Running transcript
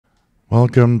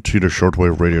Welcome to the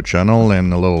Shortwave Radio channel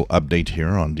and a little update here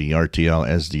on the RTL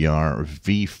SDR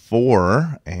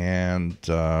V4 and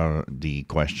the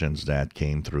questions that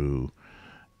came through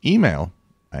email,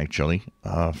 actually,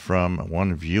 from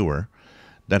one viewer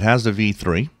that has the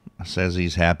V3, says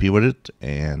he's happy with it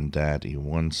and that he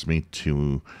wants me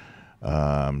to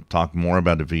talk more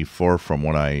about the V4 from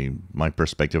my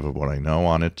perspective of what I know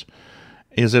on it.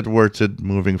 Is it worth it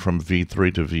moving from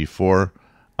V3 to V4?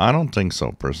 I don't think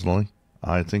so, personally.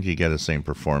 I think you get the same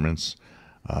performance.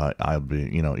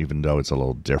 Even though it's a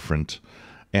little different.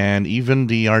 And even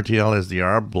the RTL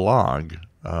SDR blog,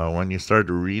 when you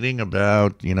start reading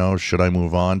about, should I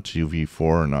move on to V4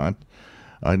 or not,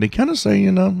 they kind of say,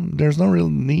 there's no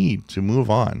real need to move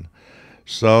on.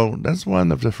 So that's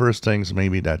one of the first things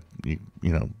maybe that you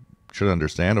should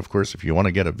understand. Of course, if you want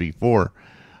to get a V4,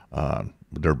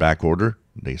 they're back order.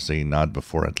 They say not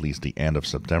before at least the end of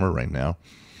September right now.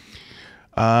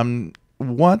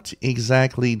 What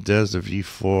exactly does the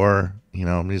V4,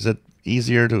 is it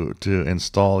easier to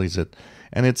install?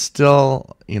 And it's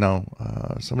still,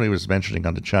 somebody was mentioning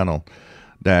on the channel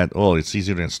that, it's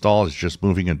easier to install. It's just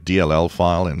moving a DLL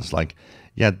file. And it's like,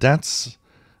 yeah, that's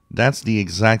the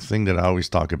exact thing that I always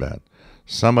talk about.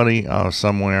 Somebody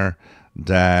somewhere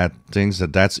that thinks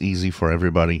that that's easy for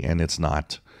everybody, and it's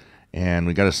not. And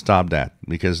we got to stop that,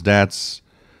 because that's,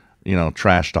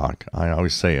 trash talk. I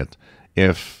always say it.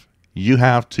 If you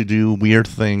have to do weird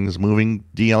things, moving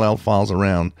DLL files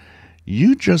around,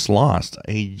 you just lost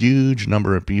a huge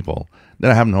number of people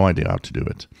that have no idea how to do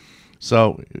it.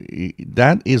 So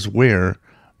that is where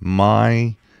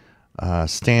my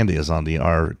stand is on the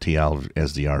RTL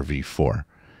SDR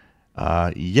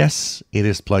V4. Yes, it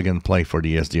is plug and play for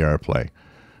the SDR play,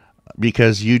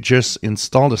 because you just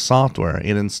install the software.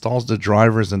 It installs the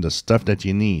drivers and the stuff that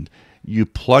you need. You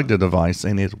plug the device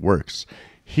and it works.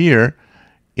 Here,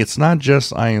 it's not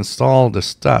just I install the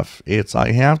stuff. It's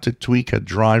I have to tweak a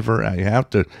driver. I have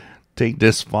to take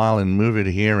this file and move it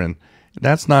here. And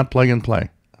that's not plug and play.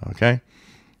 Okay?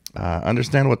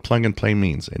 Understand what plug and play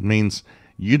means. It means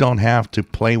you don't have to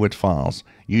play with files.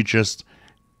 You just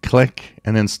click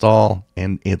and install,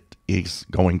 and it is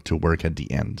going to work at the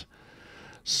end.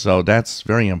 So that's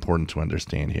very important to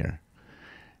understand here.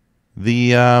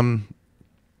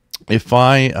 If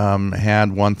I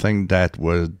had one thing that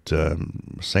would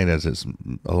say that is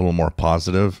a little more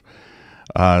positive,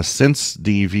 since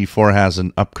the V4 has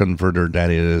an up converter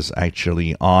that is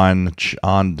actually on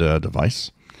the device,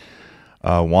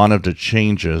 one of the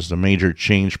changes, the major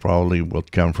change probably will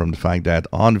come from the fact that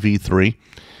on V3,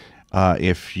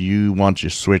 if you want to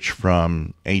switch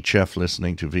from HF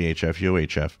listening to VHF,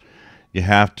 UHF, you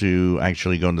have to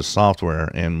actually go into software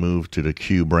and move to the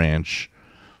Q branch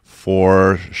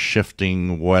for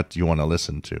shifting what you want to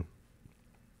listen to.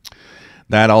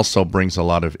 That also brings a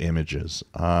lot of images.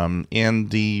 In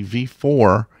the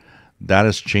V4, that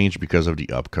has changed because of the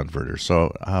up converter.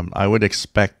 So I would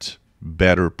expect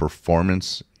better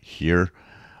performance here,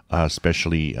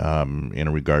 especially in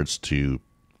regards to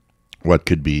what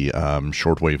could be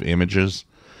shortwave images,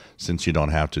 since you don't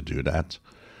have to do that.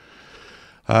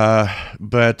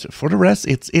 But for the rest,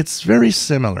 it's very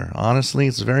similar. Honestly,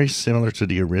 it's very similar to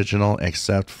the original,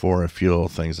 except for a few little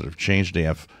things that have changed. They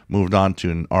have moved on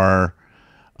to an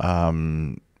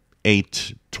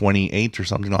R828 or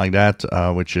something like that,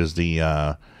 which is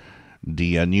the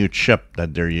new chip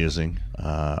that they're using,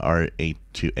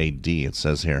 R828D, it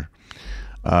says here.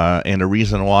 And the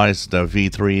reason why is the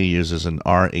V3 uses an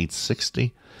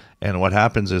R860. And what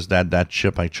happens is that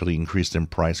chip actually increased in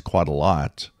price quite a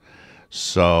lot.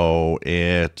 So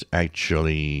it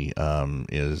actually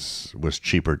was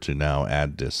cheaper to now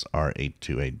add this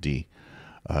R828D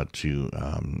to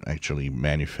actually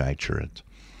manufacture it.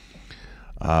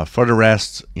 For the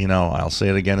rest, I'll say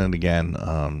it again and again.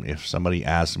 If somebody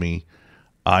asks me,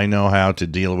 I know how to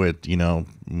deal with,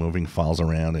 moving files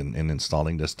around and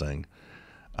installing this thing.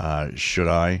 Should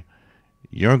I?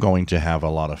 You're going to have a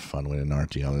lot of fun with an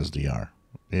RTL SDR.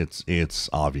 It's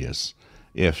obvious.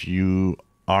 If you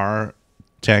are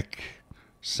tech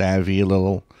savvy a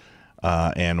little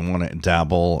and want to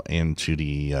dabble into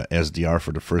the SDR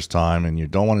for the first time, and you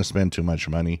don't want to spend too much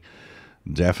money,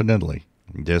 definitely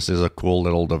this is a cool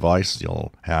little device.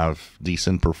 You'll have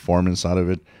decent performance out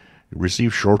of it.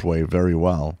 Receive shortwave very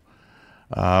well.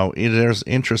 It is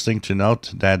interesting to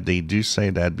note that they do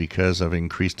say that because of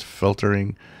increased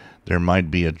filtering, there might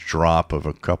be a drop of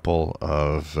a couple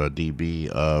of dB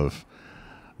of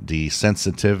the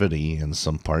sensitivity in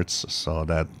some parts, so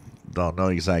that don't know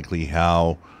exactly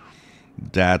how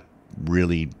that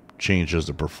really changes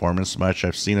the performance much.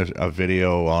 I've seen a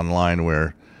video online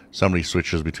where somebody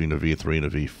switches between the V3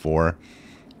 and the V4.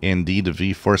 Indeed, the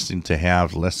V4 seems to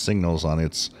have less signals on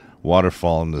its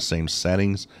waterfall in the same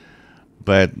settings,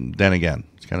 but then again,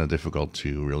 it's kind of difficult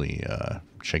to really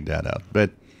check that out. But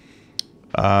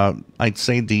I'd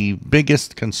say the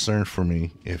biggest concern for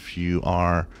me, if you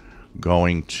are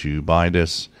going to buy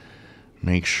this,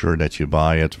 make sure that you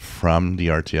buy it from the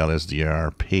RTL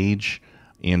SDR page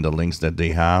in the links that they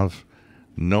have.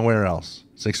 Nowhere else.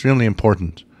 It's extremely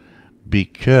important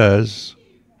because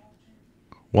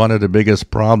one of the biggest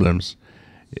problems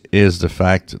is the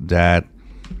fact that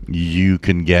you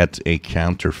can get a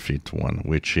counterfeit one,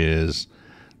 which is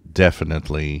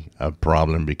definitely a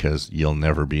problem because you'll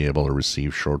never be able to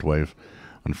receive shortwave.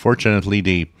 Unfortunately,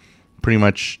 they pretty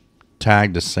much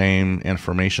tag the same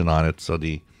information on it, so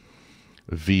the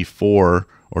V4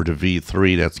 or the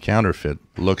V3 that's counterfeit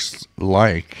looks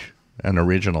like an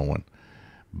original one,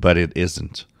 but it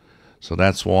isn't. So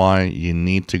that's why you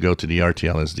need to go to the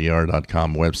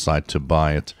rtlsdr.com website to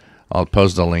buy it. I'll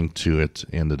post a link to it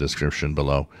in the description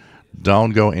below.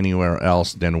 Don't go anywhere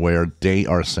else than where they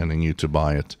are sending you to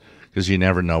buy it, because you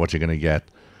never know what you're going to get.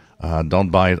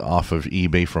 Don't buy it off of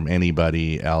eBay from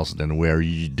anybody else than where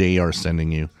they are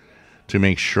sending you, to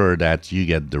make sure that you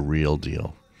get the real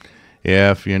deal.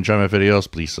 If you enjoy my videos,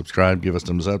 please subscribe, give us a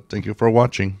thumbs up. Thank you for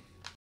watching.